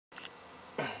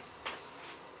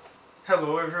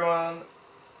Hello everyone.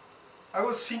 I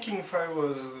was thinking if I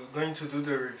was going to do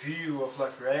the review of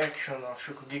live reaction of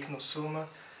Shokugeki no Souma,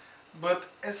 but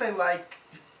as I like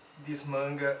this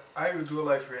manga, I will do a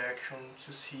live reaction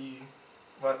to see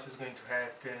what is going to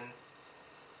happen.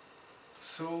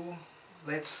 So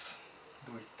let's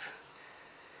do it.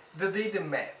 The day they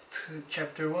met,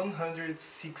 chapter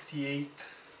 168.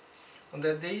 On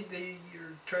that day, their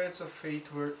threads of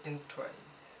fate were entwined.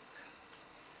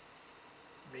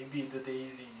 Maybe the day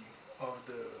of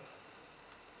the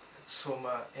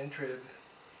Souma entered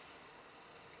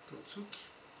Totsuki.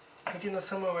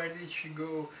 Irina-sama, where did she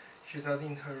go? She's not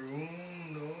in her room,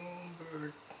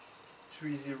 number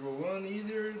 301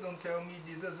 either. Don't tell me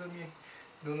the Azami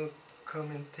do not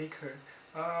come and take her.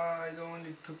 I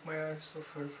only took my eyes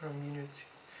off her for a minute.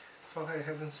 For I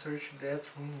haven't searched that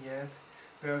room yet.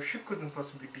 Well, she couldn't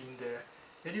possibly be in there.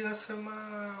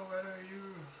 Irina-sama, where are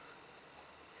you?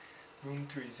 Room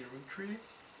 303.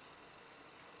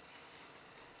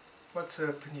 What's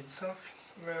up? Need something?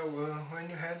 Well, when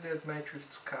you had that match with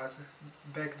Tsukasa,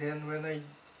 back then when I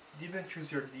didn't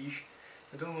choose your dish,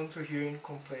 I don't want to hear any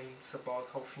complaints about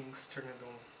how things turned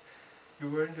on. You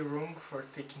were in the wrong for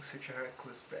taking such a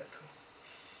reckless battle.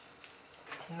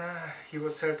 Nah, he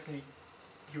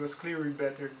was clearly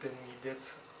better than me,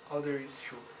 that's all there is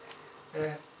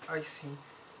to. I see.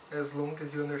 As long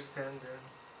as you understand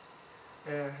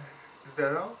then. Is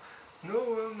that all?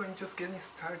 No, I'm just getting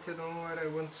started on what I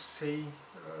want to say.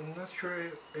 I'm not sure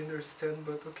I understand,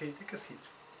 but okay, take a seat.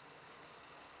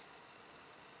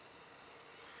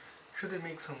 Should I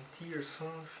make some tea or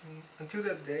something? Until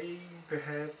that day,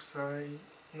 perhaps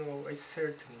No, I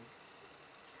certainly.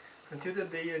 Until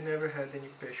that day, I never had any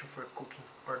passion for cooking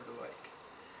or the like.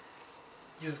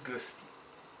 Disgusting.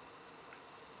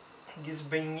 This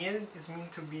beignet is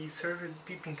meant to be served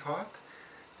piping hot.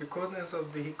 The coldness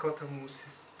of the ricotta mousse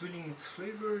is losing its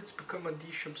flavor. It's become a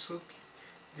dish absolutely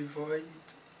devoid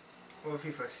of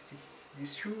vivacity.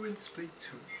 This stew and split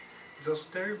too is also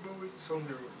terrible. It's on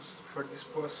the rules. For this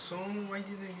poisson, why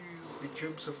didn't you use the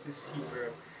jumps of the sea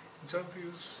bream? It's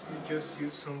obvious you just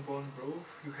used some bone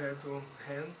broth you had on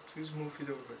hand to smooth it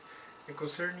over. And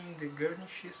concerning the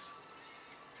garnishes,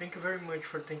 thank you very much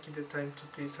for taking the time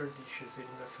to taste our dishes,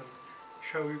 Irina-san.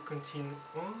 Shall we continue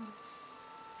on?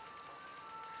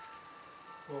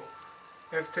 Oh,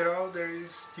 after all, there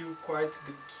is still quite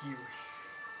the kiwi.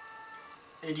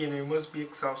 Irina, you must be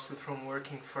exhausted from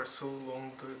working for so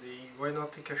long today. Why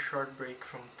not take a short break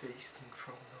from tasting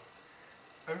from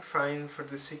now? I'm fine. For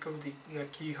the sake of the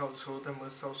Nakiri household, I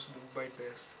must also do my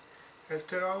best.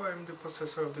 After all, I'm the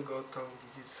possessor of the god tongue.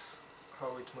 This is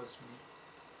how it must be.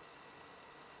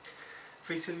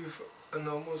 Faced with an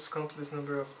almost countless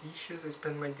number of dishes, I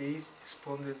spend my days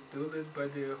despondent, dulled by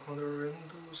the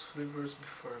horrendous flavors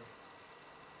before me.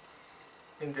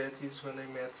 And that is when I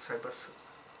met Saiba-san.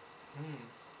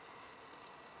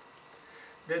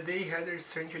 That day, rather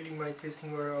strangely, my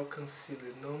tasting were all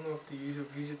concealed. None of the usual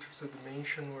visitors of the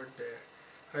mansion were there.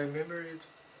 I remember it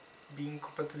being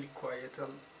completely quiet.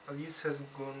 Alice has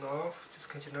gone off to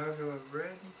Scandinavia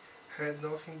already. Had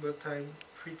nothing but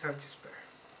free time to spare.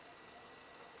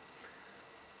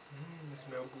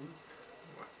 Smell good.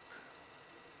 What?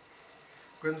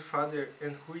 Grandfather,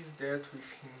 and who is that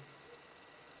with him?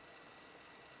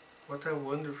 What a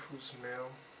wonderful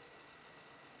smell.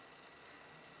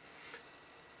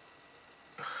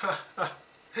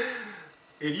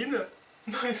 Irina?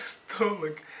 My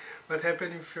stomach. What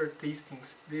happened with your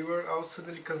tastings? They were all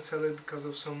suddenly cancelled because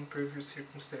of some previous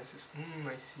circumstances.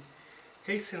 I see.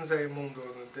 Hey, Sensei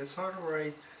Mondono, that's not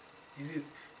right, is it?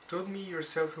 You told me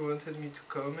yourself you wanted me to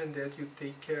come and that you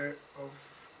take care of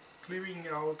clearing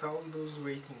out all those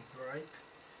waiting, right?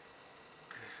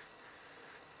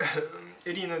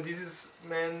 Irina, this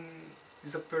man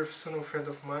is a personal friend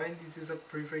of mine. This is a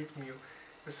private meal.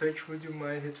 As such, would you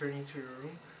mind returning to your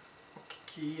room?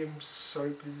 Okay, I'm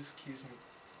sorry, please excuse me.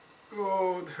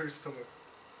 Oh, her stomach.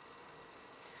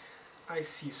 I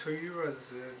see, so you're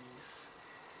Azamis.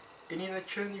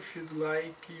 Irina-chan, if you'd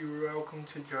like, you're welcome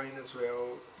to join as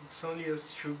well. It's only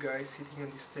us two guys sitting on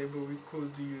this table. We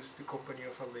could use the company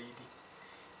of a lady.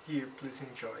 Here, please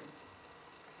enjoy.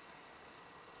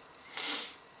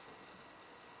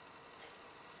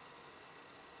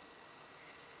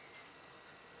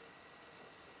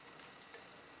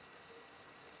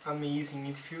 Amazing,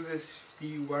 it feels as if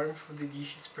the warmth of the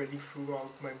dish is spreading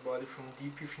throughout my body from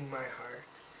deep within my heart.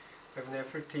 I've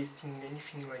never tasted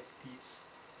anything like this.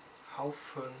 How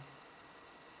fun.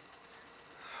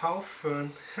 How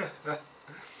fun.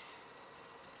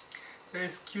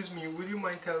 Excuse me, would you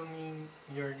mind telling me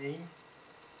your name?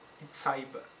 It's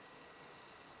Saiba.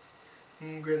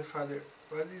 Grandfather,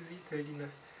 what is it, Irina?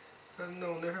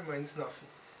 No, never mind, it's nothing.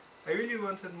 I really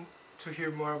wanted to hear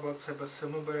more about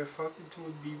Saibasama, but I thought it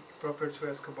would be proper to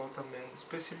ask about a man,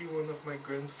 especially one of my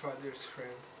grandfather's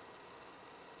friends.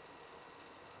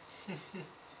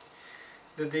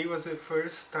 The day was the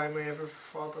first time I ever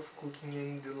thought of cooking,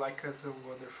 and the like was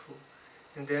wonderful.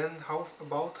 And then,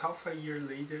 about half a year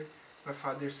later, my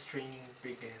father's training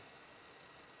began.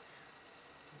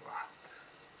 What?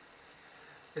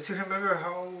 I still remember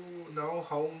how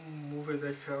moved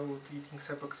I felt eating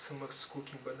Sabak-sama's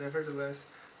cooking, but nevertheless,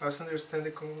 I also understand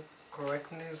the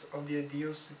correctness of the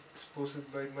ideals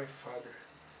exposed by my father.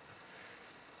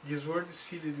 This world is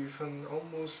filled with an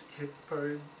almost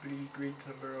irreparably great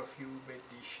number of you-made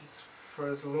dishes. For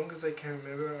as long as I can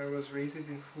remember, I was raised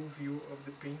in full view of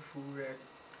the painful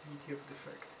reality of the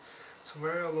fact.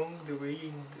 Somewhere along the way,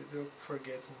 I ended up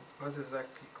forgetting what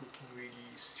exactly cooking really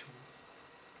is to me.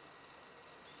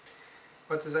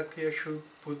 What exactly I should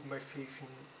put my faith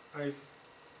in. I've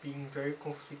been very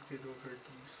conflicted over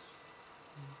this.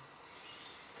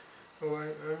 Oh,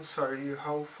 I'm sorry,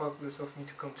 how thoughtless of me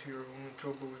to come to your room in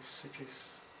trouble with such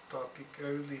a topic. I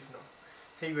will leave now.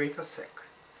 Hey, wait a sec.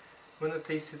 Wanna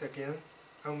taste it again?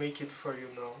 I'll make it for you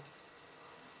now.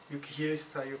 Yukihira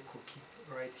style cooking.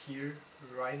 Right here,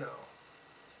 right now.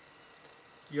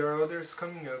 Your order's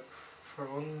coming up. For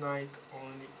one night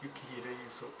only, Yukihira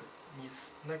is open.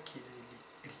 Miss Nakiri.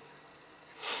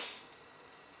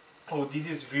 Oh, this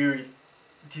is very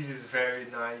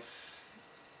nice.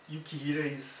 Yukihira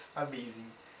is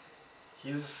amazing.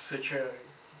 He's such a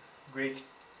great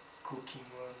cooking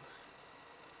one.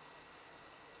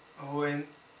 Oh, and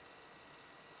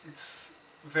it's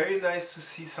very nice to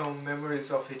see some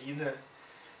memories of Irina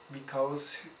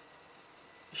because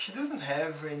she doesn't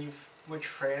have any much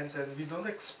friends and we don't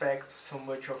expect so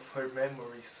much of her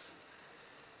memories.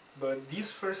 But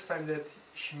this first time that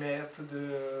she met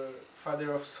the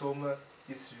father of Souma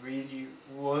is really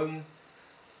one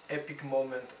epic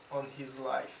moment on his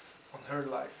life, on her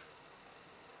life.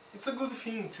 It's a good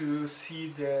thing to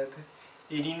see that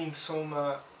Erin and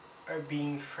Soma are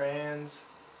being friends.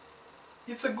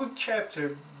 It's a good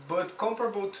chapter, but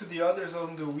comparable to the others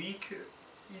on the week,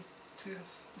 it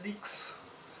leaks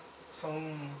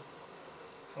some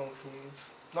something.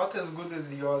 It's not as good as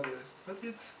the others, but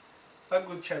it's a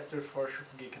good chapter for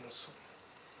Shokugeki no Soma.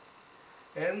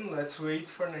 And let's wait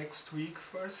for next week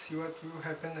for see what will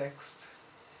happen next.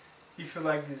 If you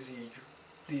like this video,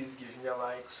 please give me a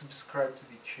like, subscribe to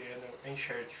the channel and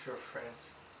share it with your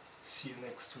friends. See you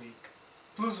next week.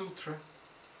 Plus Ultra!